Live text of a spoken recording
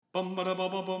Hello,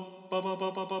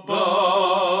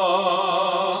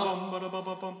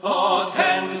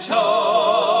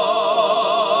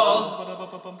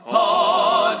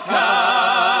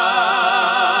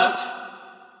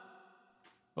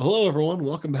 everyone.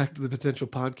 Welcome back to the Potential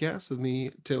Podcast with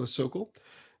me, Taylor Sokol.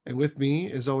 And with me,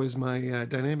 as always, my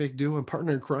dynamic duo and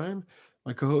partner in crime,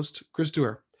 my co-host, Chris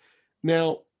Dewar.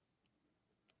 Now,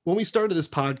 when we started this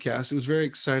podcast, it was very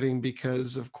exciting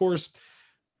because, of course,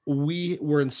 we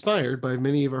were inspired by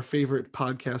many of our favorite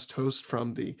podcast hosts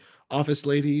from the Office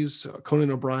Ladies, Conan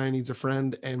O'Brien Needs a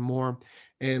Friend, and more.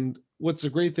 And what's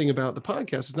the great thing about the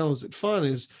podcast is not only is it fun,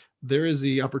 is there is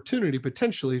the opportunity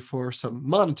potentially for some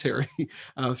monetary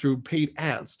through paid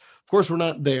ads. Of course, we're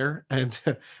not there, and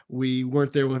we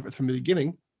weren't there from the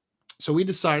beginning. So we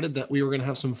decided that we were going to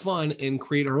have some fun and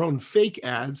create our own fake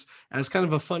ads as kind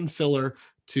of a fun filler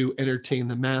to entertain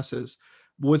the masses.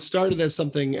 What started as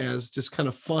something as just kind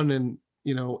of fun and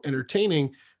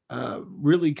entertaining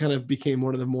really kind of became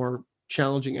one of the more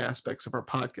challenging aspects of our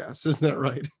podcast. Isn't that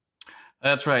right?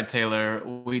 That's right, Taylor.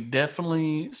 We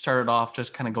definitely started off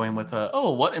just kind of going with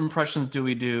what impressions do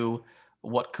we do?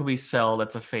 What could we sell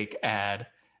that's a fake ad?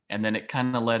 And then it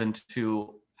kind of led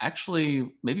into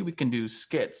actually maybe we can do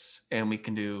skits and we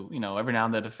can do, every now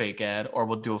and then a fake ad, or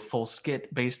we'll do a full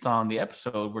skit based on the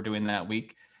episode we're doing that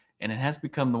week. And it has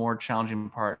become the more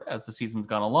challenging part as the season's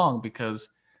gone along because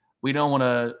we don't want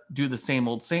to do the same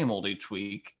old each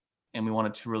week. And we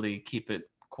wanted to really keep it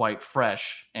quite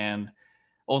fresh. And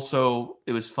also,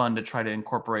 it was fun to try to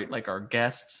incorporate like our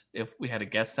guests, if we had a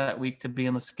guest that week, to be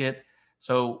in the skit.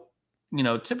 So,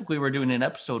 typically we're doing an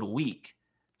episode a week.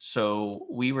 So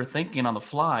we were thinking on the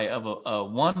fly of a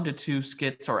 1 to 2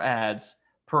 skits or ads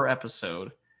per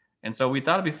episode. And so we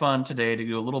thought it'd be fun today to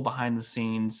do a little behind the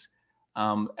scenes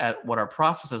at what our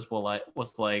processes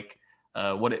was like,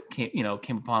 what it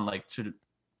came upon, like to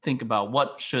think about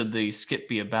what should the skit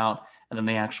be about, and then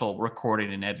the actual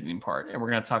recording and editing part. And we're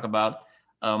going to talk about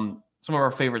some of our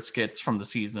favorite skits from the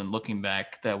season, looking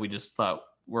back, that we just thought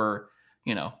were,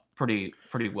 pretty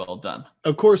well done.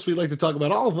 Of course, we'd like to talk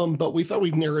about all of them, but we thought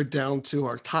we'd narrow it down to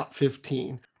our top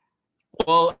 15.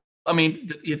 Well, I mean,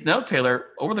 Taylor,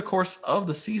 over the course of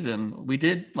the season, we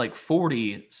did like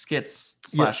 40 skits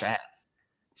 / ads.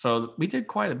 So we did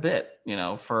quite a bit,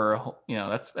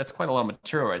 that's quite a lot of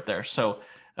material right there. So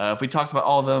if we talked about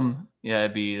all of them,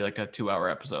 it'd be like a 2-hour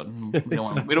episode. We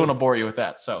don't want to bore you with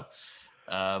that. So,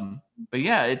 but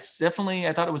yeah, it's definitely,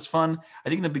 I thought it was fun. I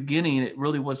think in the beginning, it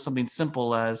really was something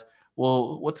simple as,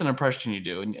 well, what's an impression you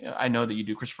do? And I know that you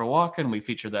do Christopher Walken. We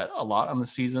featured that a lot on the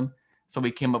season. So we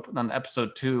came up on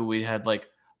episode 2, we had like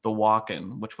the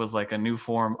Walken, which was like a new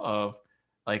form of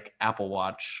like Apple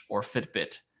Watch or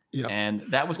Fitbit. Yeah. And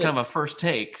that was kind of a first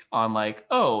take on like,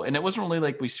 and it wasn't really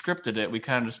like we scripted it. We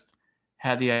kind of just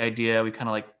had the idea. We kind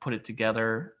of like put it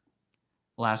together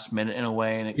last minute in a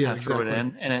way, and it kind of threw it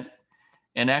in.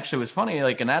 And actually it was funny,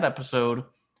 like in that episode,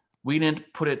 we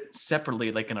didn't put it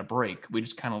separately, like in a break. We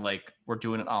just kind of like, we're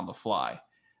doing it on the fly.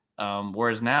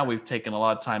 Whereas now we've taken a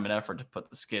lot of time and effort to put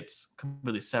the skits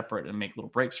completely separate and make little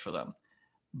breaks for them.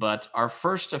 But our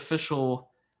first official,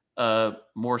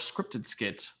 more scripted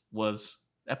skit was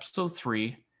episode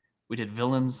 3. We did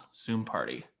Villains Zoom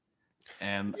Party.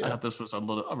 And I thought this was a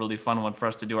really fun one for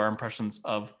us to do our impressions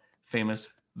of famous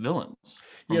villains.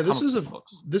 Yeah,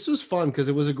 this was fun because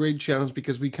it was a great challenge,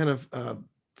 because we kind of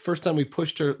first time we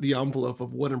pushed the envelope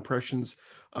of what impressions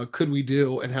could we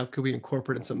do and how could we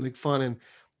incorporate in something fun. And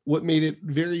what made it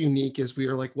very unique is we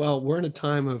were like, well, we're in a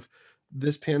time of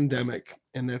this pandemic,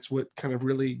 and that's what kind of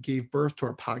really gave birth to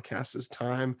our podcast, is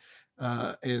time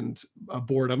and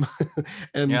boredom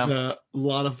and a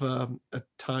lot of a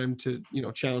time to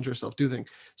challenge yourself, do things.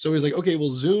 So he was like, okay, well,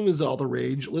 Zoom is all the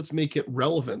rage, let's make it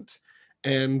relevant,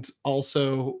 and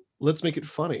also let's make it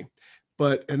funny.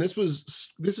 And this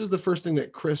is the first thing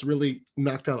that Chris really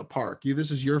knocked out of the park. This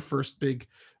is your first big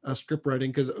script writing,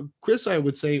 because Chris, I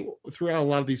would say throughout a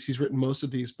lot of these, he's written most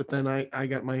of these, but then I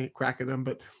got my crack at them.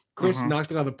 But Chris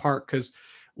knocked it out of the park, because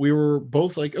we were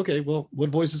both like, okay, well, what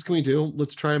voices can we do?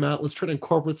 Let's try them out. Let's try to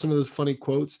incorporate some of those funny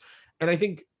quotes. And I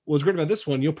think what's great about this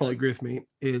one, you'll probably agree with me,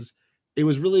 is it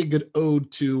was really a good ode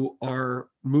to our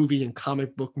movie and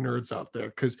comic book nerds out there,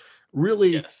 because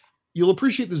really, you'll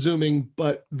appreciate the zooming,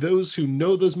 but those who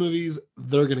know those movies,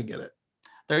 they're going to get it.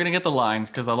 They're going to get the lines,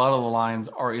 because a lot of the lines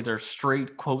are either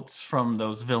straight quotes from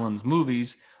those villains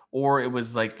movies, or it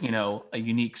was like, a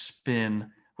unique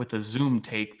spin with a Zoom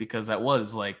take, because that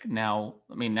was like now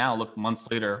look, months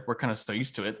later, we're kind of so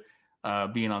used to it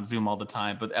being on Zoom all the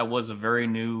time, but that was a very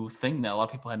new thing that a lot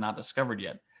of people had not discovered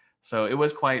yet. So it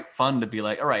was quite fun to be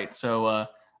like, all right, so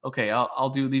okay, I'll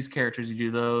do these characters, you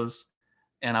do those.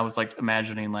 And I was like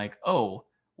imagining like, oh,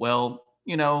 well,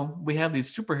 we have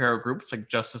these superhero groups like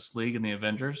Justice League and the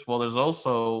Avengers. Well, there's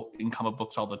also in comic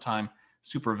books all the time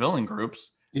super villain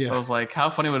groups. So Yeah. I was like, how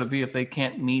funny would it be if they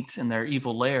can't meet in their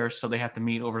evil lair, so they have to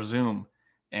meet over Zoom?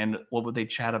 And what would they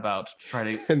chat about to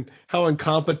try to? And how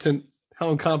incompetent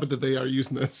they are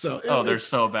using this. So Oh, they're it's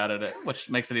so bad at it, which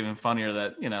makes it even funnier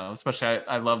that, especially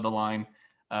I love the line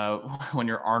when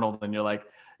you're Arnold and you're like,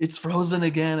 it's frozen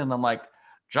again. And I'm like,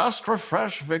 just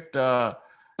refresh, Victor.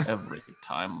 Every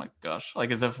time, my gosh, like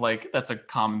as if like that's a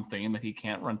common theme that he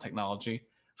can't run technology.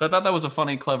 So I thought that was a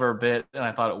funny, clever bit, and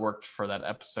I thought it worked for that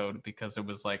episode because it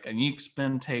was like a unique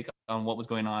spin take on what was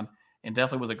going on, and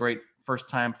definitely was a great first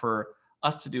time for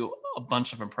us to do a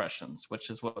bunch of impressions, which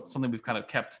is something we've kind of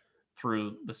kept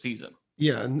through the season.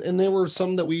 yeah, and there were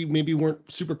some that we maybe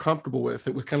weren't super comfortable with.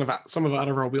 It was kind of some of out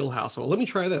of our wheelhouse. So let me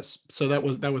try this. So that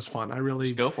was fun. I Just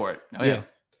really, go for it. Oh yeah. yeah.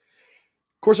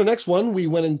 Of course, our next one we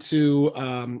went into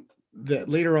that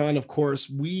later on. Of course,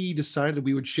 we decided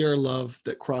we would share love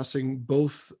that crossing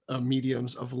both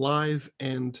mediums of live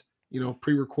and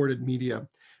pre-recorded media.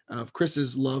 Of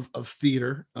Chris's love of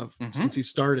theater, of since Mm-hmm. he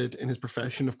started in his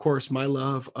profession. Of course, my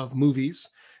love of movies,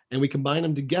 and we combine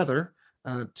them together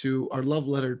to our love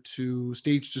letter to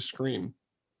stage to screen.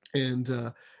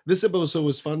 And this episode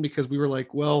was fun because we were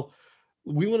like, well,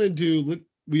 we want to do.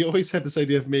 We always had this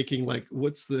idea of making like,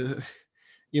 what's the,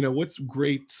 what's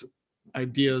great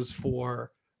ideas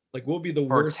for, like, what would be the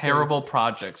For worst thing? terrible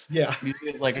projects. Yeah,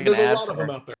 Usually it's like and an there's a ad lot of them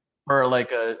out there. for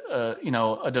like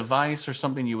a device or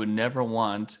something you would never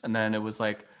want, and then it was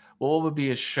like, well, what would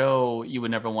be a show you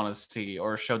would never want to see,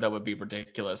 or a show that would be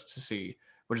ridiculous to see,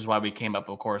 which is why we came up,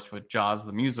 of course, with Jaws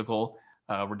the musical,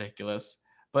 ridiculous.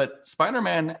 But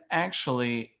Spider-Man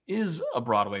actually is a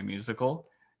Broadway musical,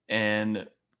 and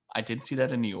I did see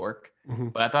that in New York.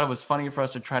 Mhm. But I thought it was funny for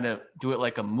us to try to do it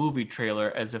like a movie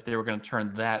trailer, as if they were going to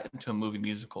turn that into a movie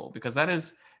musical, because that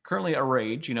is currently a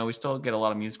rage. We still get a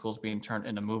lot of musicals being turned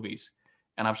into movies.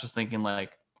 And I was just thinking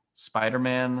like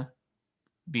Spider-Man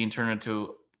being turned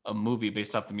into a movie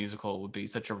based off the musical would be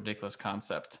such a ridiculous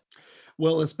concept.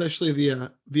 Well, especially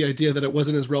the idea that it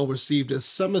wasn't as well received as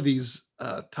some of these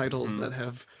titles Hmm. that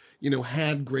have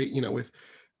had great with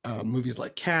movies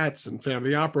like Cats and Phantom of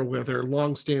the Opera, where they're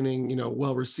long-standing,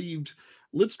 well received.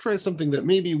 Let's try something that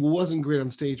maybe wasn't great on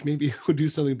stage, maybe would do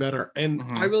something better. And I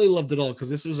Hmm. really loved it all because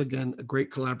this was again a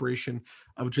great collaboration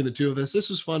between the two of us. This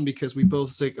was fun because we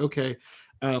both say, okay,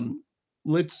 um,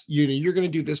 let's you're going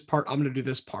to do this part, I'm going to do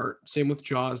this part. Same with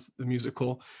Jaws the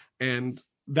musical, and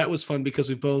that was fun because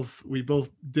we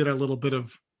both did a little bit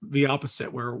of the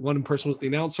opposite, where one person was the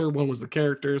announcer, one was the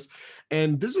characters.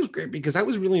 And this was great because I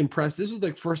was really impressed. This was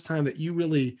the first time that you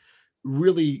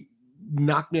really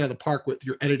knocked me out of the park with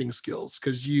your editing skills,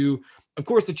 because of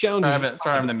course the challenges you Start have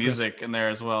having is the Chris. music in there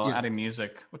as well, Yeah. adding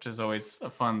music, which is always a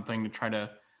fun thing to try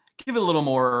to give it a little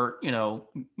more, a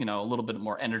little bit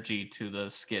more energy to the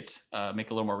skit, make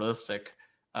it a little more realistic.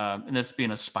 And this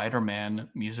being a Spider-Man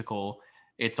musical,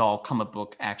 it's all comic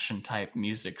book action type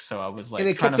music. So I was And like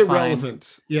it trying kept to it find,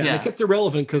 relevant. Yeah, and it yeah. kept it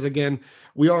relevant because again,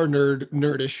 we are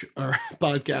nerdish our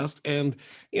podcast, and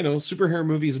superhero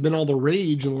movies have been all the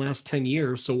rage in the last 10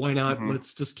 years. So why not? Mhm.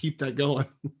 Let's just keep that going.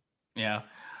 Yeah.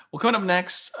 Well, coming up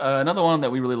next, another one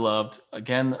that we really loved.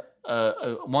 Again,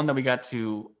 one that we got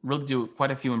to really do quite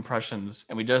a few impressions,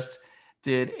 and we just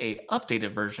did a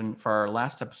updated version for our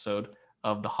last episode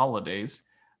of the holidays.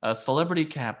 Celebrity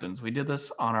Captains. We did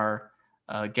this on our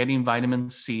Getting Vitamin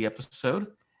C episode,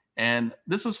 and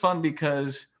this was fun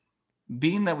because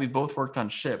being that we both worked on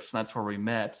ships and that's where we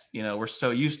met, we're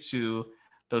so used to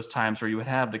those times where you would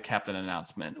have the captain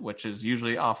announcement, which is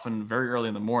usually often very early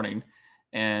in the morning.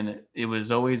 And it was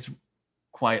always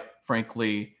quite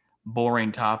frankly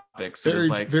boring topics. It was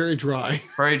Very, like very dry.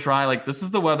 very dry, like this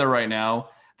is the weather right now.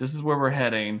 This is where we're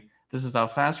heading. This is how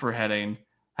fast we're heading.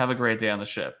 Have a great day on the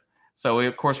ship. So we,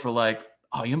 of course, were like,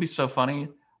 oh, you'll be so funny.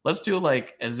 Let's do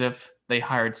like as if they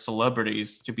hired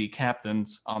celebrities to be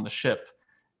captains on the ship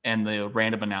and the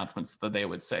random announcements that they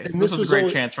would say. So And this this was a was great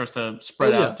always, chance for us to oh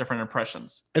spread yeah, out different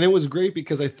impressions. and it was great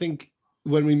because I think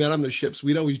when we met on the ships,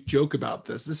 we'd always joke about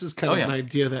this. This is kind Oh of an yeah.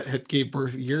 idea that had gave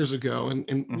birth years ago, and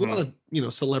a lot Hmm.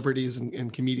 of celebrities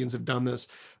and comedians have done this,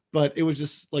 but it was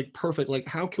just like perfect. Like,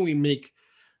 how can we make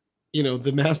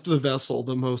the master of the vessel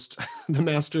the most the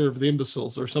master of the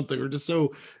imbeciles or something, or just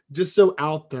so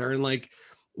out there. And like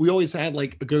we always had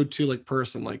like a go-to like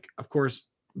person, like of course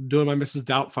doing my Mrs.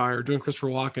 Doubtfire, doing Christopher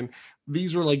Walken.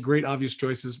 These were like great obvious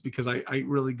choices because I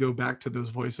really go back to those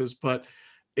voices. But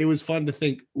it was fun to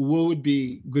think what would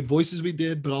be good voices we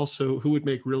did, but also who would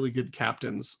make really good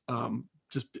captains,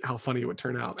 just how funny it would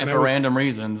turn out. And And I for was, random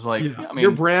reasons, like, yeah, I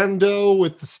your mean, Brando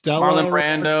with the Marlon Stella or whatever.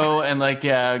 Brando and like,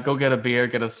 yeah, go get a beer,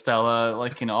 get a Stella,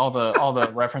 like, you know, all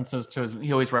the references to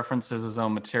he always references his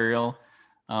own material.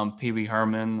 Pee Wee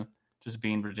Herman just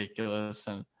being ridiculous,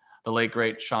 and the late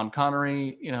great Sean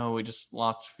Connery, you know, we just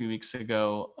lost a few weeks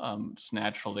ago. Just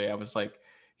naturally, I was like,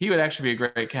 he would actually be a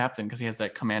great captain because he has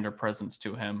that commander presence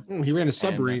to him, He ran a and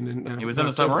submarine he was in in a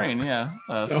October. submarine, yeah.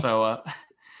 So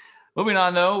Moving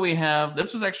on, though, we have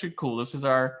this was actually cool. This is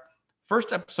our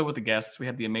first episode with the guests. We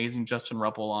had the amazing Justin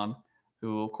Ruppel on,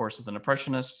 who, of course, is an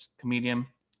impressionist comedian.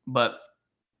 But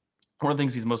one of the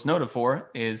things he's most noted for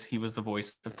is he was the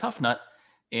voice of Tough Nut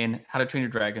in How to Train Your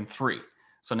Dragon 3.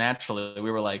 So naturally,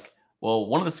 we were like, well,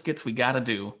 one of the skits we got to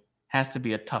do has to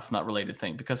be a Tough Nut related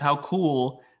thing, because how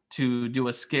cool to do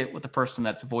a skit with a person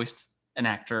that's voiced an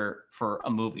actor for a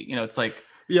movie. You know, it's like,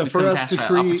 yeah, we for couldn't us pass to that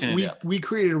create, opportunity up. we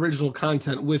created original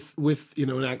content with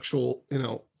an actual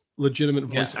legitimate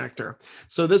voice Yeah. actor.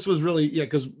 So this was really, yeah,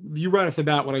 because you right off the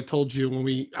bat when I told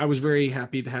you I was very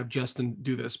happy to have Justin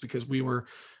do this, because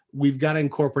we've got to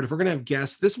incorporate, if we're going to have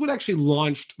guests, this would actually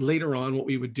launched later on. What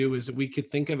we would do is, if we could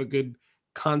think of a good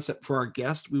concept for our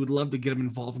guest, we would love to get them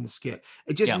involved in the skit.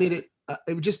 It just Yeah. made it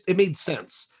it made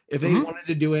sense. If they wanted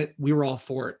to do it, we were all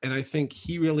for it. And I think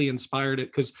he really inspired it,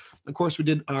 because of course we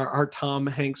did our Tom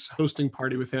Hanks hosting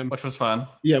party with him, Which was fun.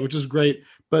 yeah, which is great.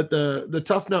 But the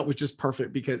Tough Nut was just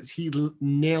perfect, because he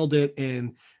nailed it.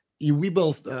 And we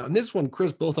both on this one,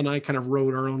 Chris, both and I kind of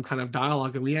wrote our own kind of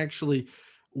dialogue, and we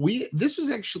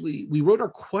wrote our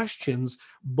questions,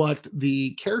 but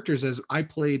the characters, as I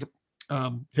played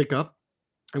Hiccup,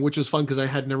 and which was fun because I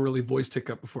had never really voiced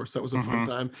Hiccup before, so that was a fun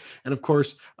time. And of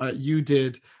course, you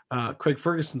did Craig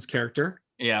Ferguson's character.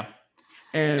 Yeah.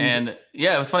 And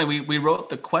yeah, it was funny. We wrote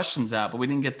the questions out, but we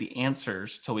didn't get the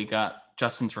answers till we got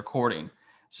Justin's recording.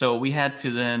 So we had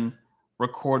to then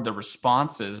record the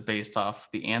responses based off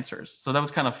the answers. So that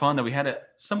was kind of fun that we had it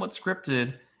somewhat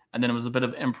scripted, and then it was a bit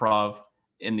of improv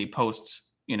in the post,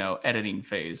 editing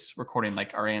phase, recording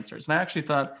like our answers. And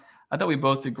I thought we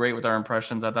both did great with our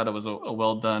impressions. I thought it was a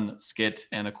well done skit,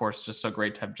 and of course, just so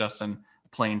great to have Justin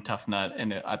playing Tough Nut.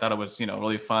 And I thought it was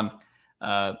really fun.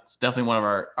 It's definitely one of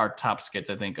our top skits,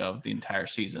 I think, of the entire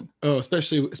season. Oh,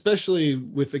 especially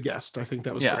with the guest, I think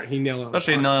that was great. He nailed it.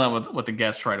 Especially nailing it with the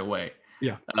guest right away.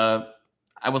 Yeah.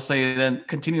 I will say then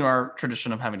continue our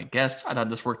tradition of having a guest. I thought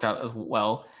this worked out as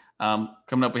well.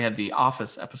 Coming up, we had the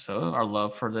Office episode, our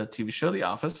love for the TV show The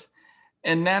Office,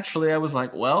 and naturally, I was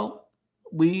like, well,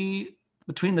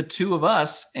 between the two of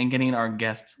us and getting our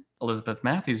guest Elizabeth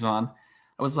Matthews on,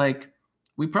 I was like,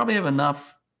 we probably have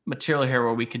enough material here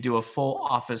where we could do a full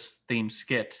Office themed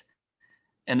skit.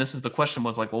 And the question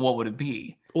was like, well, what would it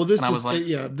be? Well,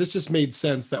 this just made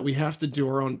sense that we have to do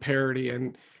our own parody.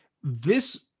 And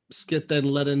this skit then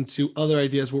led into other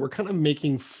ideas where we're kind of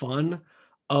making fun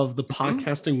of the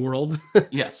podcasting world.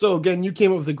 Yeah. So again, you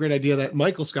came up with a great idea that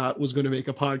Michael Scott was going to make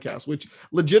a podcast, which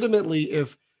legitimately,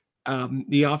 if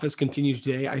The Office continued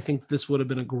today, I think this would have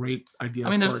been a great idea. I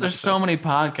mean, there's so many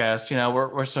podcasts.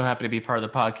 We're so happy to be part of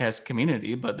the podcast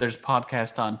community, but there's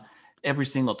podcasts on every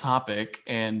single topic.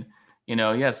 And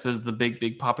yes, there's the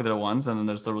big popular ones, and then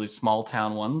there's the really small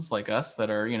town ones like us that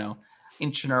are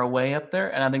inching our way up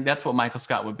there. And I think that's what Michael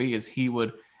Scott would be. Is he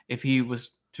would, if he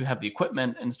was to have the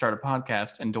equipment and start a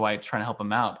podcast, and Dwight trying to help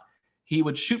him out, he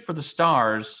would shoot for the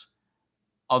stars.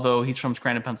 Although he's from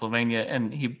Scranton, Pennsylvania,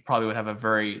 and he probably would have a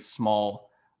very small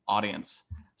audience.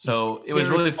 So it was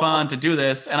really fun to do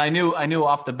this. And I knew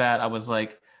off the bat, I was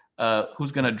like,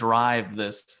 who's going to drive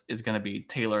this is going to be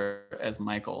Taylor as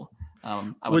Michael.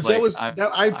 I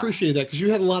appreciate that, because you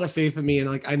had a lot of faith in me,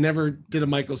 and like I never did a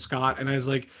Michael Scott, and I was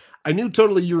like, I knew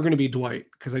totally you were going to be Dwight,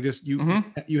 because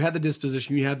you had the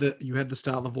disposition, you had the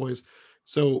style, the voice.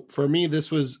 So for me,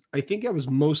 I think I was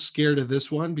most scared of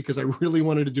this one, because I really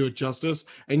wanted to do it justice.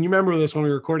 And you remember this when we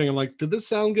were recording, I'm like, did this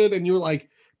sound good? And you were like,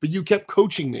 but you kept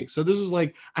coaching me. So this was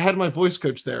like, I had my voice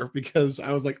coach there, because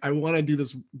I was like, I want to do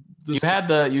this. You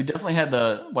definitely had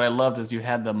what I loved is you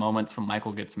had the moments when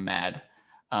Michael gets mad.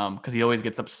 Because he always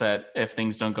gets upset if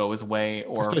things don't go his way,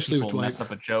 or especially people mess up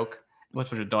a joke,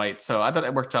 especially with Dwight. So I thought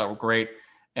it worked out great.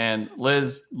 And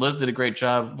Liz did a great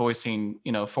job voicing,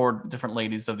 4 different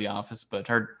ladies of The Office, but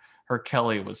her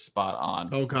Kelly was spot on.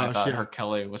 Oh gosh, I thought her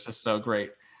Kelly was just so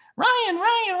great. Ryan.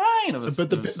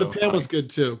 The Pam was good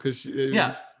too, because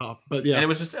but yeah, and it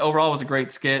was just overall was a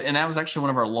great skit, and that was actually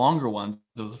one of our longer ones.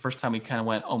 It was the first time we kind of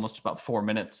went almost about 4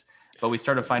 minutes, but we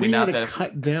started finding out that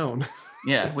cut down.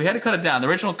 Yeah, we had to cut it down. The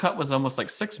original cut was almost like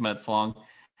 6 minutes long,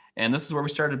 and this is where we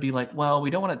started to be like, well, we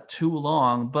don't want it too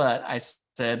long, but I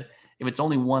said, if it's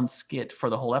only one skit for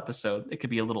the whole episode, it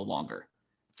could be a little longer.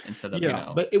 instead of,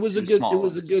 Yeah, but it was a two good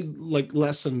smallest. like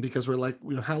lesson because we're like,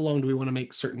 how long do we want to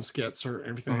make certain skits or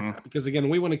everything like Hmm. that? Because again,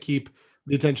 we want to keep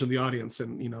the attention of the audience,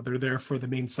 and they're there for the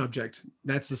main subject.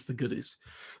 That's just the goodies.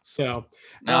 So,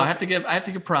 Now I have to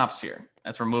give props here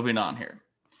as we're moving on here.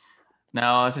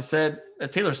 Now, as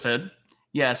Taylor said,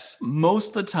 yes, most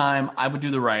of the time I would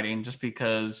do the writing just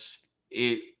because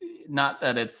it, not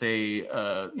that it's a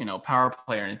power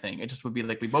play or anything. It just would be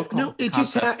like we both come up no, with the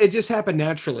concept. it just happened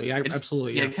naturally. I It just,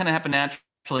 absolutely, yeah, yeah. it kind of happened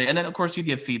naturally, and then of course you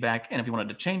give feedback, and if you wanted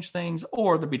to change things,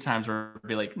 or there'd be times where it'd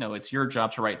be like, no, it's your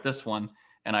job to write this one,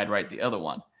 and I'd write the other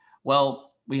one.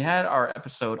 Well, we had our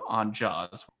episode on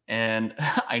Jaws, and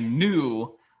I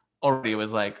knew already it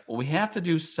was like, well, we have to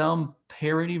do some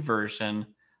parody version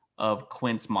of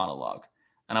Quint's monologue.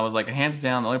 And I was like, hands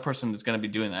down, the only person that's going to be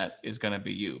doing that is going to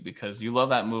be you because you love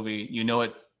that movie. You know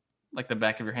it like the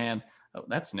back of your hand. Oh,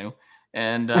 that's new.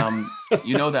 And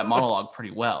you know that monologue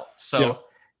pretty well. Yeah. So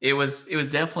it was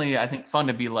definitely, I think, fun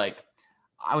to be like,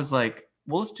 I was like,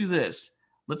 well, let's do this.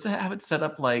 Let's have it set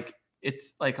up like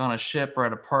it's like on a ship or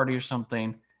at a party or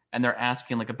something, and they're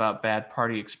asking like about bad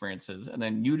party experiences, and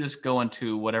then you just go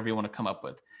into whatever you want to come up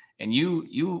with. And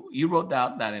you wrote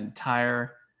out that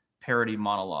entire parody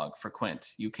monologue for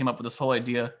Quint. You came up with this whole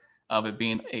idea of it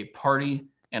being a party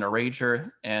and a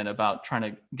rager and about trying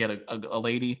to get a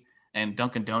lady and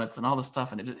Dunkin' Donuts and all this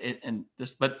stuff, and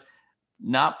but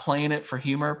not playing it for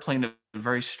humor, playing it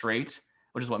very straight,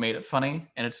 which is what made it funny.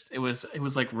 And it was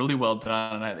like really well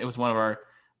done. And it was one of our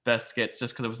best skits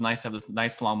just because it was nice to have this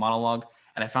nice long monologue.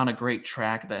 And I found a great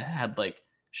track that had like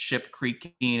ship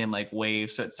creaking and like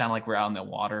waves, so it sounded like we're out in the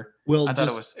water. Well, I thought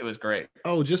just it was great.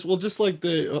 just like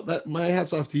that. My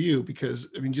hats off to you because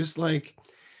I mean, just like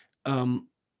um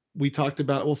we talked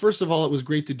about, well, first of all, it was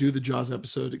great to do the Jaws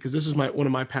episode because this is my one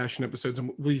of my passion episodes,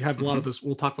 and we have a lot of Mm-hmm. this.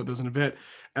 We'll talk about those in a bit.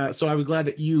 So I was glad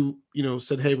that you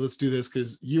said, hey, let's do this,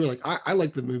 because you were like, I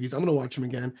like the movies, I'm gonna watch them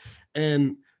again.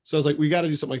 And so I was like, we got to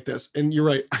do something like this. And you're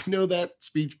right, I know that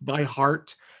speech by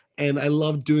heart, and I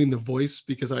love doing the voice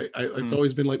because I it's Mm-hmm.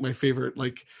 always been like my favorite,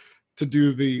 like to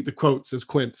do the quotes as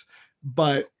Quint.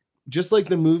 But just like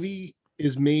the movie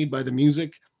is made by the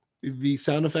music, the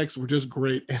sound effects were just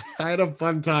great. And I had a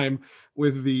fun time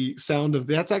with the sound of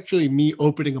that's actually me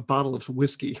opening a bottle of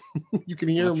whiskey. You can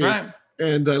hear That's me. right.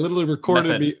 And I literally recorded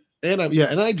Method. me,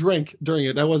 and I drank during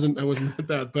it. I wasn't that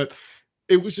bad, but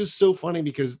it was just so funny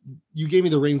because you gave me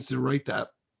the reins to write that.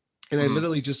 And I Mm-hmm.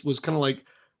 literally just was kind of like,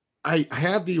 I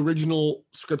had the original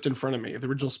script in front of me, the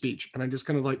original speech, and I just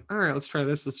kind of like, all right, let's try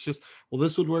this. Let's just, well,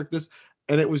 this would work. This,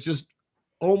 and it was just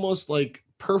almost like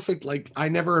perfect. Like I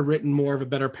never had written more of a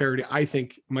better parody, I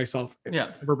think myself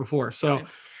Yeah. ever before. So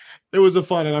It's it was a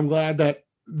fun, and I'm glad that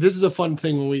this is a fun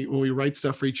thing when we write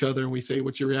stuff for each other and we say,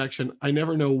 "What's your reaction?" I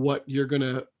never know what you're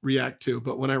gonna react to,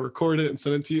 but when I record it and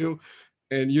send it to you,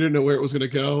 and you didn't know where it was gonna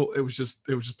go, it was just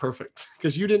perfect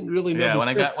because you didn't really know yeah. the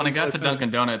script When I until I got to said Dunkin'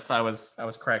 Donuts, I was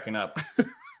cracking up. it.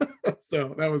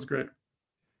 So that was great.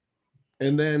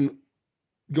 And then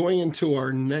going into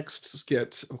our next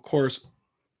skit, of course,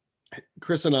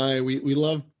 Chris and I we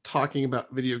love talking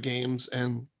about video games,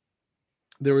 and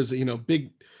there was a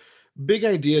big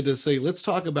idea to say, let's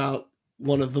talk about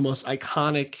one of the most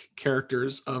iconic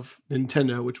characters of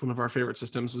Nintendo, which one of our favorite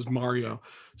systems is Mario.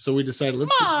 So we decided,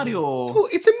 let's do, Mario. oh,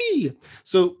 it's a me.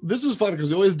 So this was fun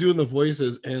because we always doing the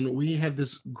voices, and we had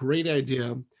this great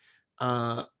idea.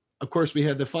 Uh, of course, we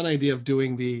had the fun idea of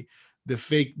doing the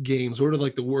fake games. What are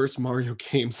like the worst Mario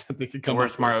games that they could The come up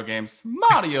worst with? Mario games.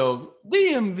 Mario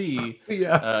DMV.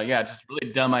 Yeah. Yeah, just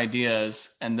really dumb ideas.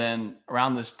 And then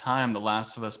around this time, The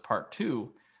Last of Us Part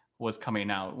 2 was coming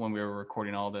out when we were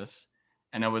recording all this.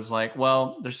 And it was like,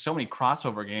 well, there's so many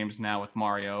crossover games now with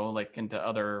Mario, like into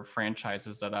other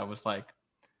franchises, that I was like,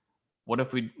 what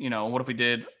if we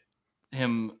did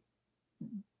him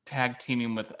tag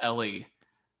teaming with Ellie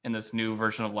in this new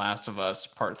version of Last of Us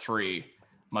Part 3,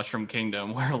 Mushroom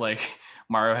Kingdom, where like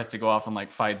Mario has to go off and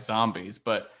like fight zombies,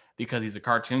 but because he's a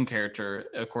cartoon character,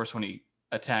 of course when he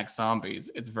attacks zombies,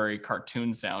 it's very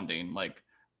cartoon sounding, like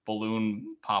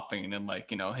balloon popping and like,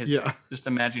 his, Yeah. just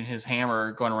imagine his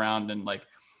hammer going around and like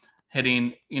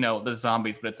hitting, the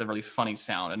zombies, but it's a really funny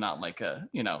sound and not like It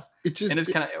and just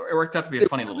it's kind of, it worked out to be a it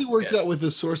funny little really worked skit. out with the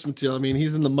source material. I mean,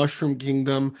 he's in the Mushroom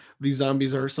Kingdom. These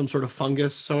zombies are some sort of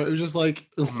fungus, so it was just like,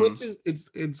 which Mhm. is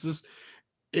it's just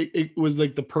it was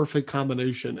like the perfect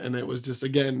combination, and it was just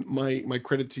again my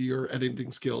credit to your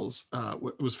editing skills.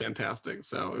 Was fantastic.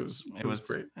 So It it was was,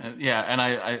 great. yeah, and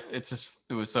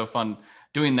it was so fun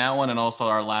doing that one, and also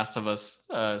our Last of Us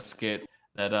skit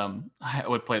that I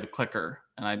would play the clicker,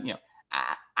 and I,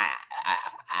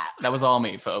 that was all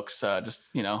me, folks.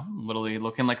 Just literally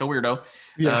looking like a weirdo.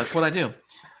 Yeah. It's what I do.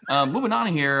 Moving on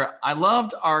here, I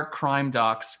loved our crime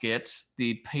doc skit,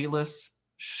 the Payless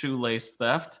shoelace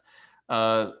theft.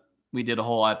 We did a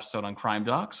whole episode on crime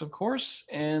docs, of course,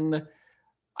 and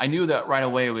I knew that right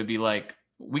away it would be like,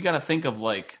 we got to think of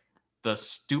like the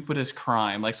stupidest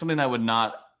crime, like something that would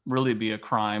not really be a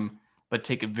crime, but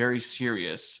take it very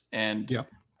serious. And Yeah.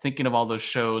 thinking of all those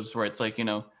shows where it's like,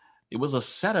 it was a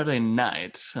Saturday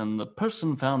night and the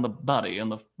person found the body on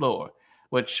the floor,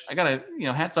 which I gotta,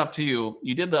 hats off to you.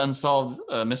 You did the unsolved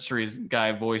mysteries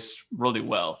guy voice really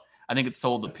well. I think it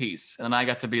sold the piece. And then I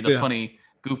got to be the Yeah. funny,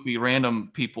 goofy, random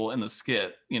people in the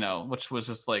skit, which was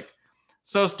just like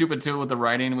so stupid too with the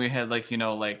writing. We had like,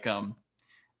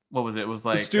 what was it? It was The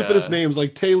like stupidest names,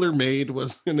 like Taylor Made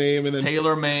was the name, and then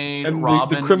Tailor Made, the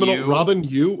Robin, criminal you. Robin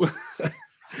you.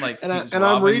 Like and he was I'm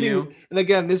robbing reading, you. and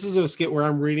again, this is a skit where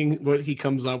I'm reading what he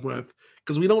comes up with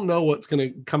because we don't know what's going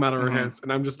to come out of our Mhm. heads,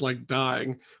 and I'm just like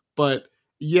dying. But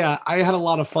yeah, I had a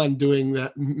lot of fun doing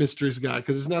that mysteries guy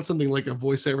because it's not something like a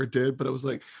voiceover did, but it was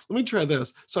like, let me try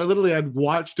this. So I literally had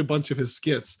watched a bunch of his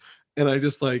skits, and I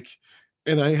just like,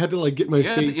 and I had to like get my You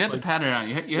had face the like, pattern down.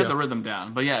 You had yeah, the rhythm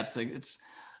down. But yeah, it's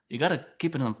you got to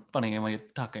keep it funny when you're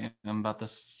talking about the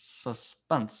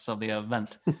suspense of the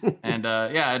event. And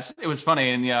yeah, it was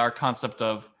funny. And yeah, our concept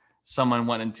of someone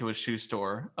went into a shoe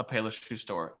store, a Payless shoe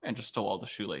store, and just stole all the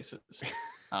shoelaces.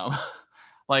 Um,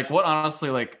 like what? Honestly,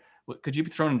 like could you be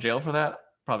thrown in jail for that?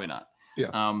 Probably not.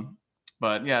 yeah.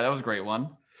 But yeah, that was a great one.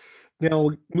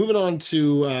 Now, moving on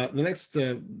to the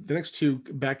next two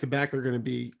back to back are going to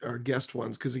be our guest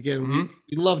ones because again, Hmm.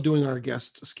 we love doing our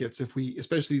guest skits if we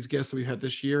especially these guests that we had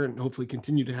this year and hopefully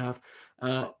continue to have.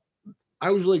 Uh,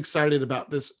 I was really excited about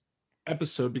this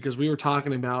episode because we were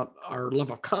talking about our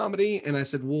love of comedy, and I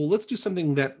said, well, let's do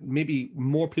something that maybe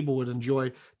more people would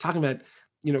enjoy. Talking about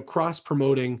cross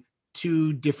promoting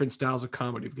two different styles of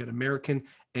comedy. We've got American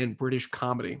and British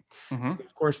comedy. Hmm.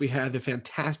 Of course, we had the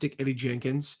fantastic Eddie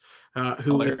Jenkins, who is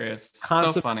Hilarious. So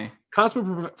consummate, funny.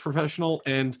 professional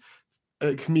and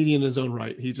a comedian in his own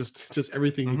right. He just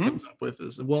everything he Hmm. comes up with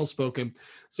is well spoken.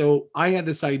 So I had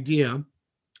this idea.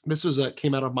 This was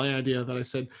came out of my idea that I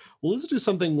said, well, let's do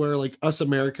something where like us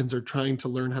Americans are trying to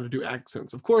learn how to do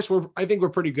accents. Of course, I think we're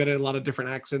pretty good at a lot of different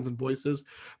accents and voices,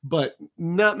 but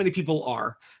not many people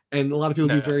are, and a lot of people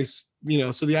do No. very,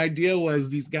 So the idea was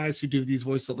these guys who do these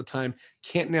voices all the time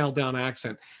can't nail down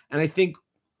accent, and I think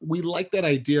we like that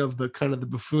idea of the kind of the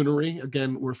buffoonery.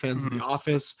 Again, we're fans of The Hmm.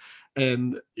 Office,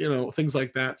 and things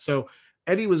like that. So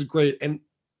Eddie was great, and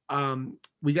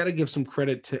we got to give some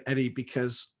credit to Eddie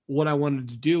because what I wanted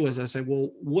to do is I said,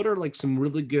 well, what are like some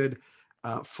really good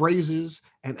phrases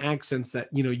and accents that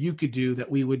you could do that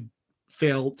we would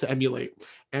fail to emulate?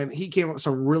 And he came up with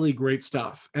some really great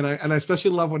stuff. And I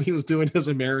especially love when he was doing his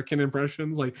American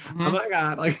impressions, like, oh Hmm. my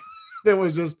God, like it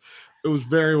was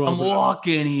very well I'm done.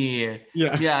 walking here.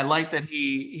 Yeah. Yeah, I like that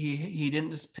he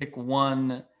didn't just pick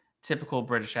one typical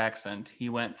British accent. He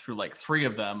went through like three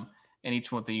of them, and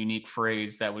each one with a unique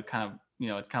phrase that would kind of,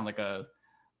 it's kind of like a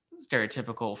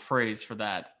stereotypical phrase for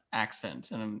that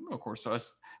accent. And of course,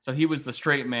 so he was the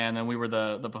straight man, and we were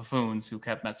the buffoons who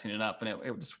kept messing it up, and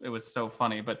it was so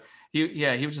funny. But he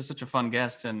was just such a fun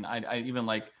guest, and I even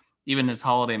like even his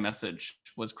holiday message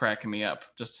was cracking me up.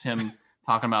 Just him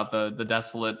talking about the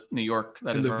desolate New York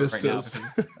that And is the right now. vistas.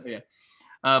 Yeah.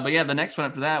 But yeah, the next one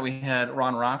after that, we had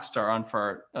Ron Rockstar on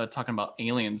for talking about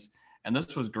aliens, and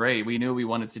this was great. We knew we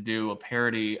wanted to do a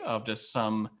parody of just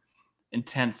some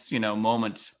intense,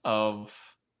 moment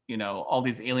of all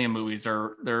these alien movies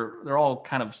are they're all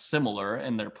kind of similar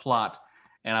in their plot,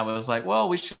 and I was like, well,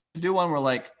 we should do one where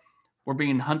like we're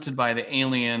being hunted by the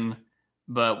alien,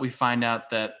 but we find out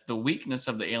that the weakness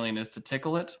of the alien is to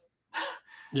tickle it.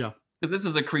 Yeah. Because this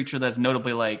is a creature that's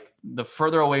notably like the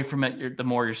further away from it, the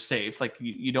more you're safe. Like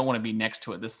you don't want to be next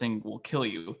to it. This thing will kill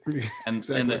you. And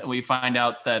Exactly. we find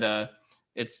out that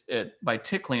by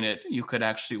tickling it, you could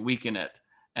actually weaken it.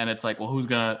 And it's like, well, who's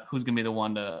gonna be the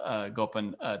one to go up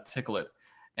and tickle it?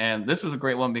 And this was a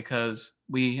great one because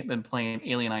we have been playing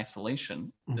Alien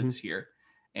Isolation Hmm. this year,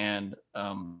 and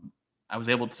I was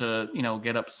able to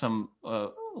get up some a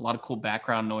lot of cool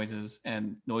background noises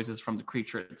and noises from the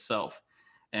creature itself,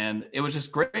 and it was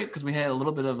just great because we had a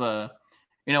little bit of a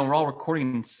we're all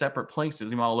recording in separate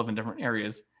places. We all live in different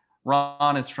areas.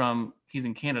 Ron is he's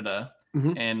in Canada,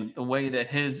 Hmm. and the way that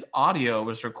his audio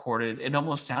was recorded, it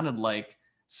almost sounded like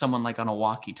someone like on a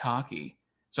walkie-talkie.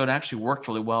 So it actually worked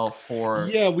really well for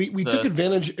Yeah, we took the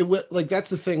advantage. Like that's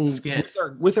the thing skit.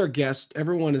 with our guest.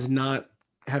 Everyone is not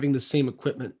having the same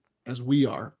equipment as we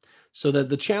are, so that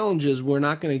the challenge is we're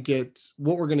not going to get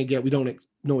what we're going to get. We don't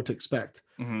know what to expect.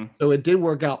 Mm-hmm. So it did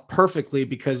work out perfectly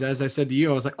because, as I said to you,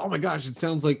 I was like, oh my gosh, it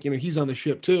sounds like, he's on the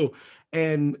ship too.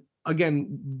 And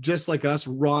again, just like us,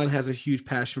 Ron has a huge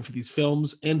passion for these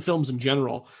films and films in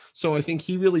general. So I think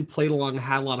he really played along and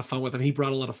had a lot of fun with it. He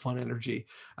brought a lot of fun energy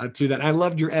to that. I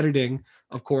loved your editing,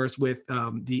 of course, with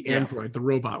the Yeah. android, the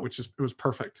robot, it was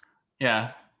perfect.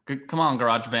 Yeah. Good. Come on,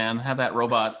 GarageBand. Have that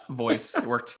robot voice. It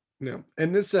worked. Yeah,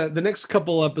 and this the next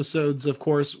couple episodes, of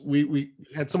course, we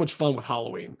had so much fun with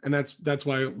Halloween, and that's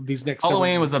why these next several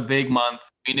Halloween was months. a big month.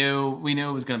 We knew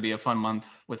it was going to be a fun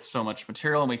month with so much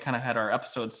material, and we kind of had our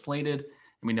episodes slated, and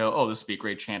we know, oh, this would be a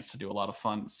great chance to do a lot of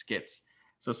fun skits.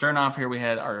 So starting off here, we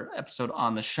had our episode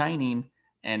on The Shining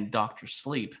and Doctor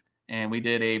Sleep, and we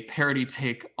did a parody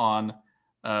take on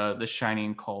The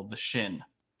Shining called The Shin,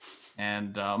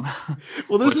 and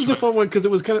Well, this which is a was fun one because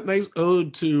it was kind of nice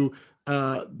ode to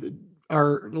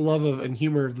our love of and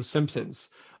humor of The Simpsons,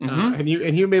 mm-hmm, and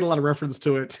you made a lot of reference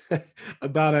to it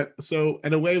about it. So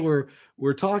in a way,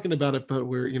 we're talking about it, but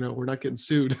we're not getting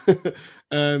sued,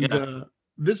 and yeah.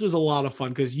 this was a lot of fun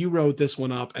because you wrote this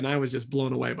one up, and I was just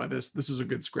blown away by this. This was a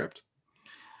good script.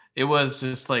 It was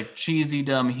just like cheesy,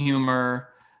 dumb humor,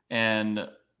 and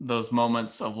those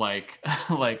moments of like,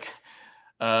 like,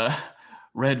 uh,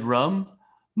 red rum.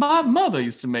 My mother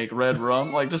used to make red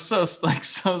rum, like just so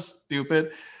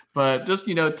stupid. But just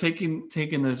taking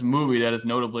this movie that is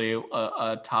notably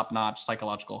a top-notch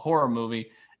psychological horror movie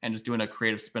and just doing a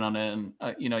creative spin on it. And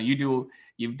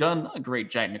you've done a great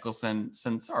Jack Nicholson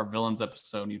since our villains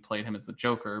episode. And you played him as the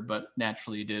Joker, but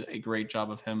naturally you did a great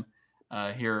job of him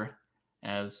here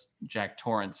as Jack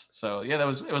Torrance. So yeah, it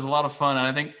was a lot of fun, and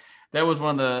I think that was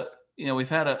one of the we've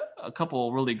had a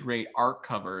couple really great art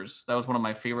covers. That was one of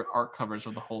my favorite art covers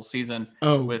of the whole season,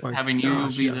 Oh with my having you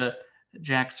gosh, be the yes.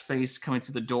 Jack's face coming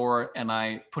through the door, and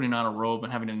I putting on a robe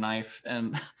and having a knife,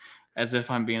 and as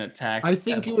if I'm being I attacked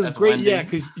think it was as great, yeah,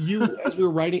 Wendy. because as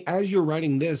you're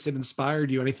writing this, it inspired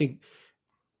you, and I think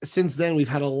since then we've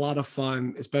had a lot of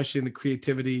fun, especially in the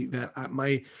creativity that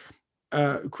my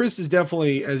Chris is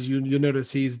definitely, as you'll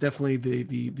notice, he's definitely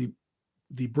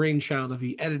the brainchild of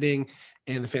the editing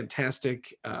and the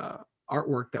fantastic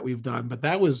artwork that we've done. But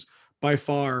that was by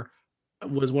far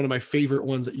was one of my favorite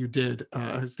ones that you did.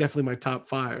 It's definitely my top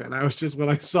five. And I was just when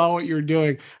I saw what you were doing,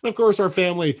 and of course our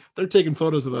family, they're taking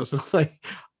photos of us. And like,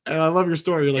 and I love your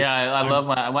story. You're like, Yeah, I I'm love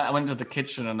when I went into the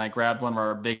kitchen and I grabbed one of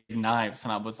our big knives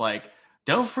and I was like,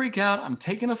 "Don't freak out! I'm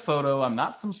taking a photo. I'm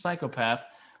not some psychopath."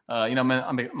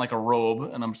 I'm like a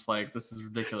robe, and I'm just like, "This is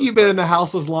ridiculous." you've been in But the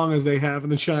house as long as they have in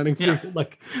The Shining, so yeah, you're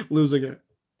like losing it.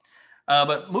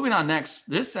 but moving on next,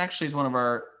 this actually is one of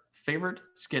our favorite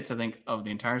skits, I think, of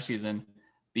the entire season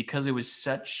because it was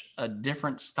such a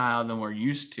different style than we're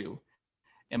used to.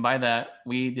 And by that,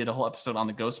 we did a whole episode on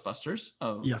the Ghostbusters,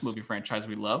 a Yes. movie franchise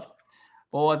we love.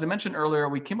 Well, as I mentioned earlier,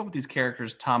 we came up with these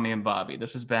characters, Tommy and Bobby.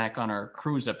 This is back on our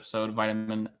cruise episode,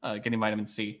 Getting Vitamin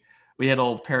C. We had a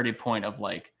little parody point of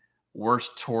like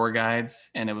worst tour guides,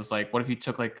 and it was like, what if you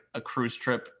took like a cruise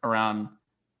trip around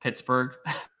Pittsburgh?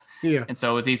 Yeah. And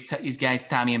so with these guys,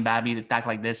 Tommy and Bobby, that talk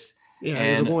like this, Yeah.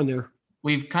 There's a and one there.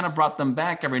 we've kind of brought them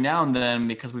back every now and then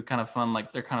because we've kind of fun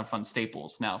like they're kind of fun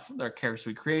staples now. They're characters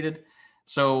we created.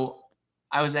 So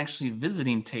I was actually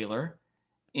visiting Taylor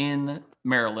in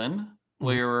Maryland. Mhm.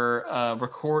 We were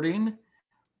recording,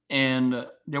 and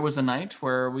there was a night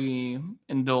where we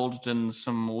indulged in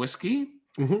some whiskey,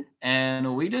 Mhm.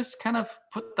 and we just kind of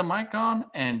put the mic on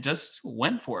and just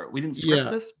went for it. We didn't script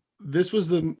Yeah. this. This was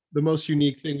the most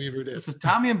unique thing we ever did. This is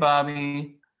Tommy and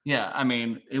Bobby. Yeah, I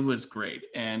mean, it was great.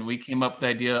 And we came up with the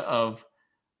idea of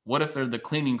what if they're the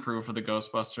cleaning crew for the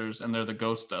Ghostbusters and they're the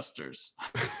Ghost Dusters?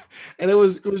 And it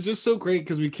was just so great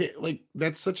because we can't like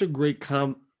that's such a great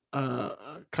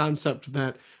concept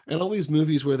that in all these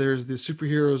movies where there's the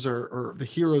superheroes or the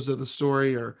heroes of the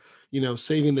story or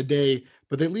saving the day,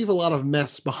 but they leave a lot of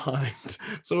mess behind.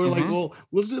 So we're like, Mm-hmm. well,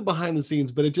 let's do it behind the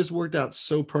scenes, but it just worked out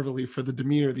so perfectly for the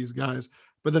demeanor of these guys.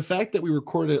 But the fact that we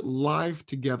recorded it live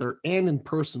together and in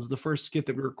person was the first skit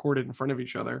that we recorded in front of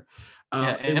each other.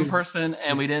 Yeah, It in was person,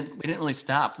 and we didn't really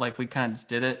stop. Like we kind of just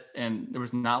did it, and there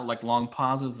was not like long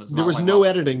pauses. There's there not was like no long.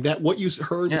 editing. That what you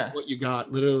heard was Yeah, what you got,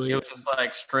 it literally. was just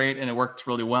like straight, and it worked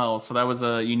really well. So that was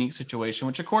a unique situation.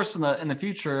 Which, of course, in the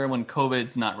future, when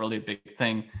COVID's not really a big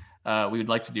thing, we would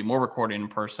like to do more recording in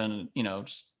person.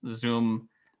 Just Zoom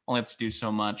only has to do so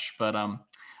much. But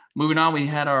moving on, we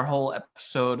had our whole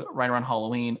episode right around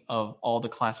Halloween of all the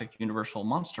classic Universal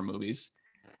monster movies,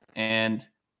 and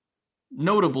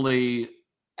notably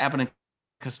Abbott and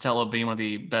Costello being one of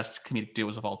the best comedic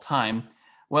duos of all time.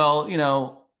 Well,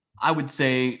 I would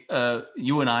say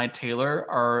you and I, Taylor,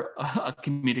 are a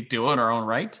comedic duo in our own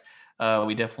right.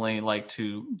 We definitely like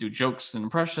to do jokes and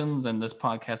impressions, and this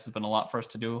podcast has been a lot for us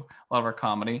to do a lot of our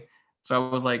comedy. So I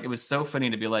was like, it was so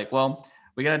fitting to be like, well,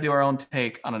 we got to do our own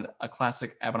take on a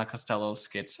classic Abbott and Costello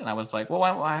skit. And I was like, well,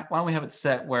 why don't we have it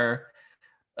set where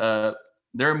uh,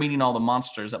 they're meeting all the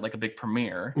monsters at like a big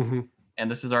premiere, Hmm.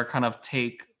 and this is our kind of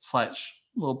take slash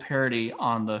little parody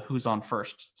on the Who's on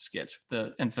First skit,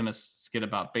 the infamous skit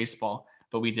about baseball,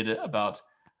 but we did it about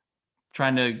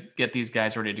trying to get these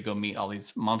guys ready to go meet all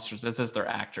these monsters as their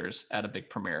actors at a big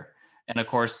premiere. And of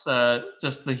course,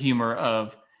 just the humor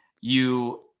of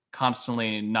you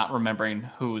constantly not remembering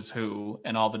who's who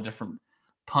and all the different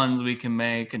puns we can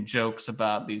make and jokes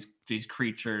about these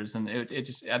creatures. And it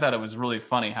just, I thought it was really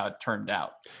funny how it turned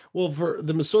out. Well, for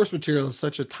the source material is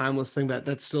such a timeless thing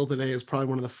that still today is probably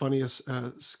one of the funniest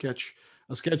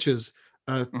sketches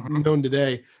Hmm. known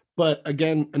today. But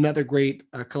again, another great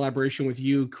collaboration with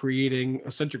you creating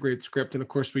such a great script. And of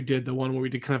course, we did the one where we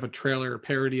did kind of a trailer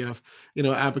parody of,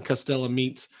 Abbott Costello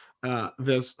meets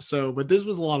this. So, but this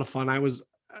was a lot of fun.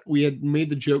 We had made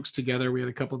the jokes together. We had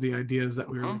a couple of the ideas that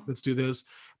we were like, Hmm. let's do this.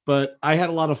 But I had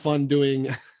a lot of fun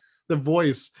doing the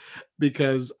voice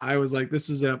because I was like, this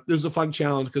is a fun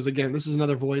challenge because again, this is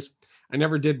another voice I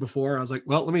never did before. I was like,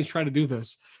 well, let me try to do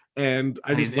this. And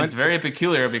I And just it's went for very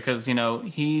peculiar because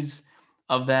he's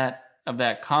of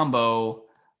that combo.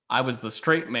 I was the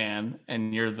straight man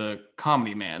and you're the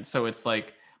comedy man, so it's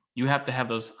like you have to have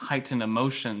those heightened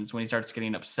emotions when he starts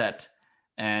getting upset,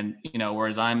 and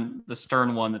whereas I'm the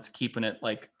stern one that's keeping it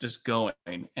like just going.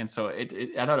 And so I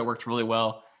thought it worked really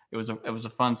well. It was a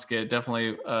fun skit.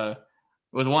 Definitely it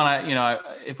was one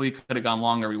if we could have gone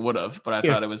longer we would have, but I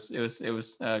yeah. thought it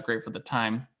was great for the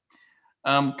time.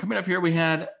 Coming up here, we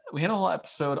had a whole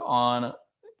episode on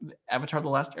Avatar: The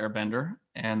Last Airbender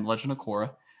and Legend of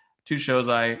Korra, two shows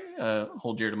I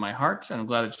hold dear to my heart, and I'm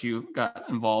glad that you got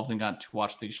involved and got to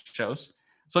watch these shows.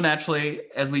 So naturally,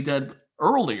 as we did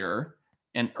earlier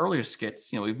in earlier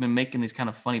skits, we've been making these kind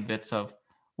of funny bits of,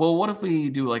 well, what if we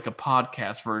do like a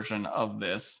podcast version of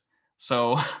this?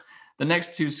 So the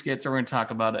next two skits are we're going to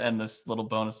talk about and this little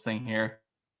bonus thing here.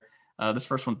 This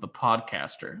first one's the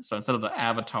podcaster. So instead of the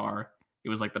avatar, it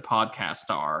was like the podcast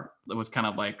star. It was kind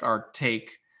of like our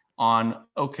take on,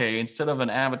 okay, instead of an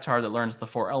avatar that learns the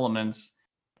four elements,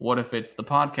 what if it's the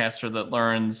podcaster that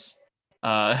learns?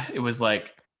 It was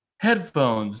like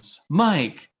headphones,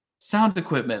 mic, sound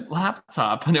equipment,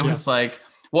 laptop, and it Yeah. was like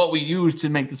what we used to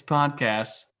make this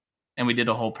podcast. And we did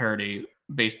a whole parody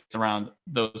based around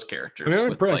those I mean, characters I'm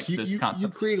with impressed. like You this you you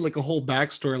concept. created like a whole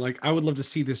backstory. Like I would love to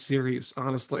see this series,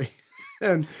 honestly.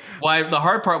 And Well, the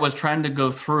hard part was trying to go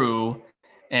through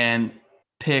and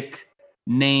pick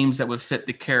names that would fit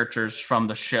the characters from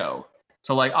the show.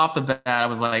 So, like off the bat, I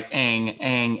was like, "Ang,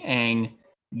 Ang, Ang,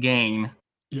 Gain,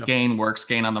 yeah. Gain works,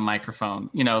 Gain on the microphone."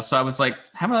 So I was like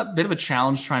having a bit of a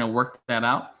challenge trying to work that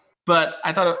out. But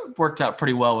I thought it worked out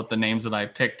pretty well with the names that I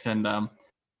picked, and I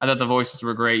thought the voices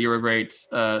were great. You were great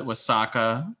with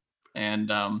Sokka, and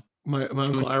My who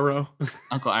Uncle Iroh.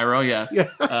 Uncle Iroh, yeah.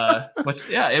 Yeah. Which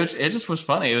yeah, it just was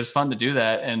funny. It was fun to do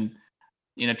that and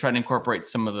try to incorporate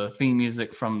some of the theme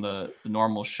music from the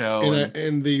normal show and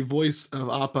And the voice of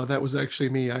Appa, that was actually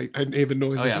me. I made the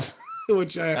oh yeah, noises,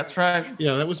 which that's right.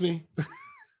 yeah, that was me.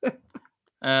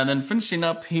 And then finishing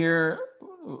up here,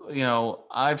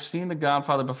 I've seen The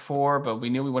Godfather before, but we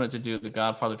knew we wanted to do the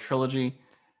Godfather trilogy,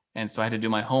 and so I had to do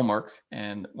my homework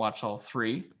and watch all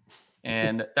three.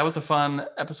 And that was a fun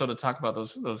episode to talk about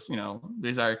those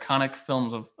these are iconic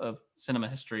films of cinema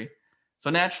history. So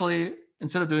naturally,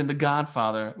 instead of doing The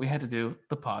Godfather, we had to do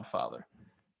The Podfather.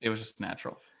 It was just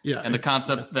natural. Yeah. And the Yeah.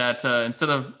 concept that instead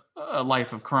of a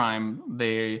life of crime,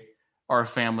 they are a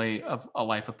family of a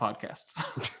life of podcast.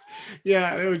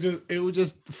 Yeah, it was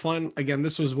just fun. Again,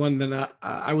 this was one that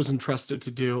I was entrusted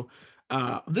to do.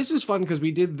 This was fun because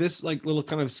we did this like little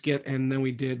kind of skit, and then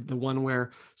we did the one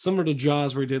where similar to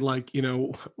Jaws, where we did like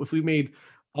if we made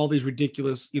all these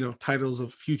ridiculous titles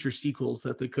of future sequels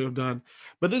that they could have done.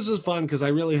 But this was fun because I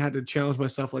really had to challenge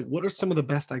myself. Like, what are some of the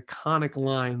best iconic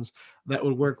lines that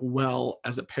would work well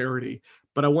as a parody?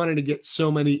 But I wanted to get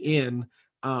so many in.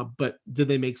 But did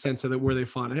they make sense of it? Were they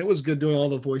fun? And it was good doing all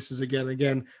the voices again.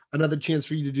 Again, another chance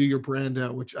for you to do your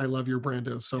Brando, which I love your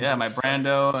Brando so Yeah, my much. So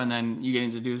Brando, and then you getting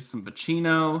to do some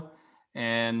Pacino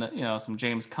and some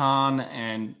James Caan,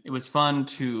 and it was fun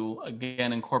to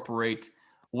again incorporate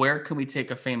where can we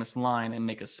take a famous line and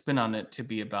make a spin on it to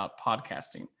be about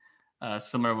podcasting,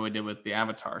 similar to what we did with the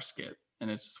Avatar skit. And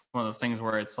it's just one of those things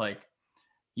where it's like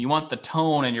you want the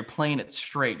tone and you're playing it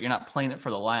straight. You're not playing it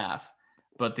for the laugh,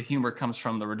 but the humor comes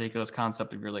from the ridiculous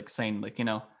concept of you're like saying like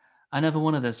I never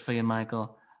wanted this for you,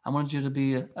 Michael. I wanted you to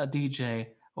be a DJ.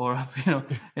 or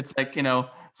it's like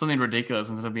something ridiculous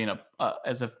instead of being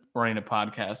as if running a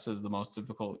podcast is the most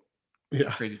difficult,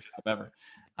 Yeah. crazy job ever.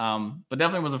 But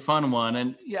definitely was a fun one,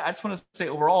 and yeah, I just want to say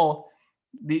overall,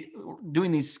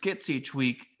 doing these skits each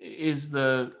week is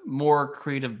the more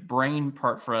creative brain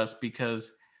part for us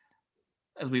because,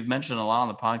 as we've mentioned a lot on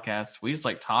the podcast, we just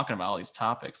like talking about all these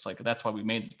topics. Like that's why we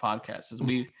made this podcast. Is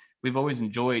we've always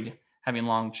enjoyed having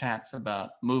long chats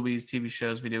about movies, TV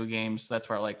shows, video games. So that's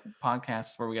where like podcasts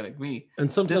where we got to be. And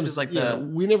This is sometimes, like the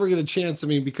we never get a chance. I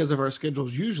mean, because of our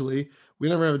schedules, usually we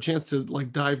never have a chance to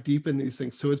like dive deep in these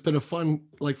things. So it's been a fun,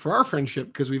 like for our friendship,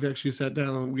 because we've actually sat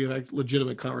down and we have like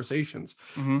legitimate conversations.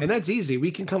 Mhm. And that's easy. We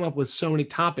can come up with so many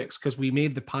topics because we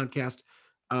made the podcast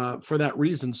for that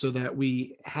reason, so that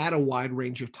we had a wide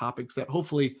range of topics that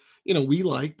hopefully, we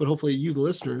like, but hopefully you, the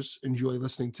listeners, enjoy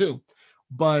listening to.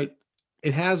 But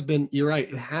it has been, you're right,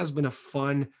 it has been a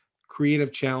fun,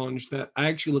 creative challenge that I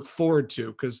actually look forward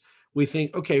to because we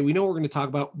think, okay, we know what we're going to talk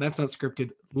about. That's not scripted.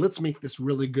 Let's make this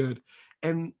really good.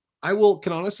 And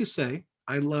can honestly say,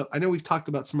 I know we've talked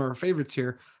about some of our favorites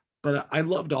here, but I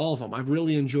loved all of them. I've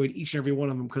really enjoyed each and every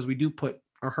one of them because we do put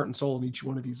our heart and soul in each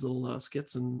one of these little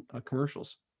skits and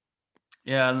commercials.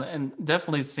 Yeah, and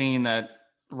definitely seeing that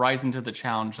rising to the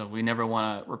challenge of we never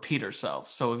want to repeat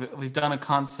ourselves. So we've done a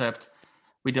concept,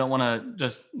 we don't want to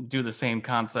just do the same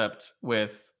concept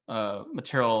with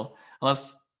material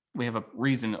unless we have a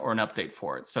reason or an update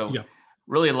for it. So Yeah.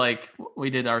 really, like we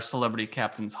did our Celebrity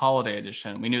Captains Holiday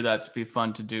Edition. We knew that to be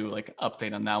fun to do like an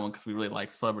update on that one because we really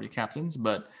like Celebrity Captains.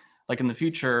 But like in the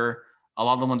future, a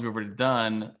lot of the ones we've already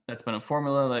done, that's been a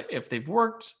formula. Like if they've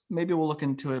worked, maybe we'll look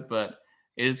into it. But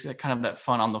it is kind of that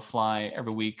fun on the fly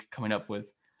every week, coming up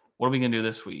with what are we gonna do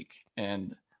this week,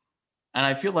 and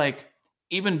I feel like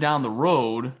even down the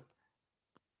road,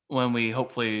 when we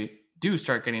hopefully do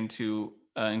start getting to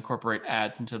incorporate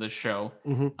ads into the show,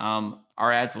 Mhm.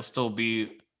 our ads will still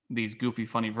be these goofy,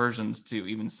 funny versions to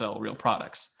even sell real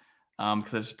products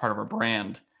because it's part of our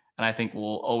brand. And I think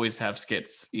we'll always have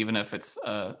skits, even if it's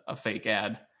a fake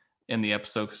ad in the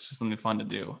episode. 'Cause it's just something fun to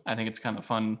do. I think it's kind of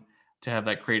fun to have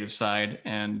that creative side,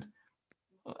 and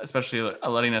especially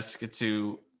letting us get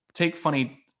to take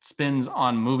funny spins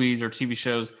on movies or TV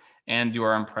shows and do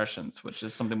our impressions, which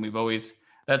is something we've always.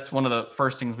 That's one of the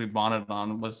first things we bonded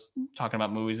on was talking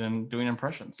about movies and doing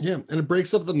impressions. Yeah, and it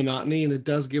breaks up the monotony, and it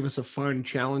does give us a fun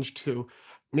challenge to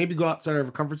maybe go outside of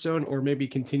our comfort zone or maybe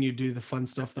continue to do the fun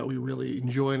stuff that we really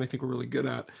enjoy and I think we're really good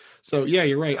at. So yeah,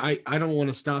 you're right. I don't want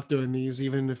to stop doing these,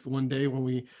 even if one day when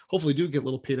we hopefully do get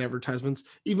little paid advertisements,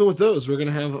 even with those, we're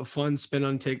gonna have a fun spin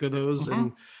on take of those.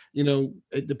 Mm-hmm. And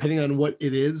depending on what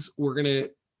it is, we're gonna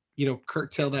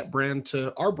curtail that brand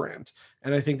to our brand.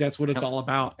 And I think that's what it's Yep. all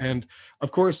about. And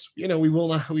of course, we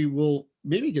will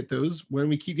maybe get those when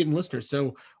we keep getting listeners.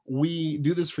 So we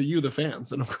do this for you, the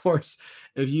fans. And of course,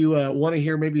 if you want to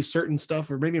hear maybe certain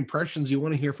stuff or maybe impressions you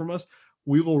want to hear from us,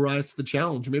 we will rise to the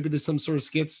challenge. Maybe there's some sort of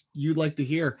skits you'd like to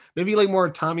hear. Maybe you like more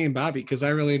Tommy and Bobby, because I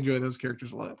really enjoy those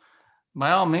characters a lot. By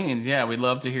all means, yeah, we'd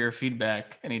love to hear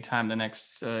feedback anytime the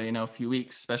next few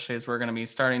weeks, especially as we're going to be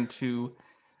starting to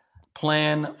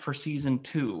plan for season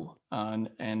 2, and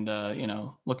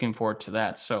looking forward to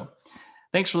that. So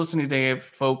thanks for listening today,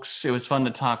 folks. It was fun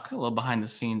to talk a little behind the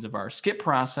scenes of our skit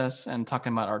process and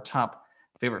talking about our top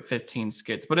favorite 15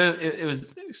 skits. But it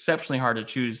was exceptionally hard to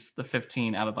choose the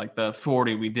 15 out of like the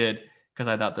 40 we did because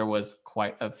I thought there was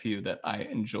quite a few that I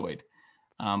enjoyed.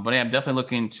 But yeah, I'm definitely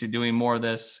looking to doing more of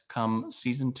this come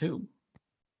season 2.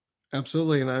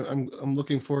 Absolutely, and I'm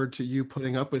looking forward to you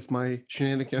putting up with my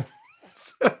shenanigans.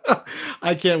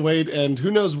 I can't wait, and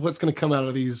who knows what's going to come out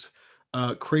of these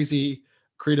crazy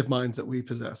creative minds that we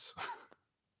possess.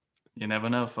 You never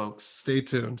know, folks. Stay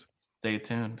tuned. Stay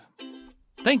tuned.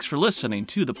 Thanks for listening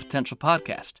to The Potential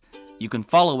Podcast. You can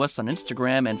follow us on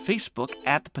Instagram and Facebook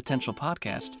at The Potential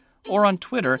Podcast or on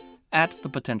Twitter at The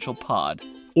Potential Pod.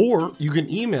 Or you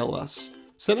can email us.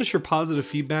 Send us your positive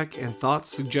feedback and thoughts,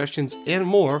 suggestions, and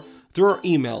more through our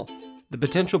email,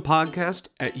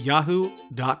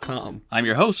 thepotentialpodcast@yahoo.com. I'm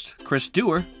your host, Chris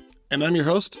Dewar. And I'm your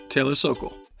host, Taylor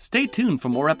Sokol. Stay tuned for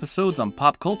more episodes on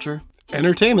pop culture,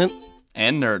 Entertainment,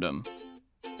 and nerdom.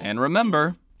 And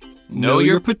remember, know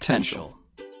your potential.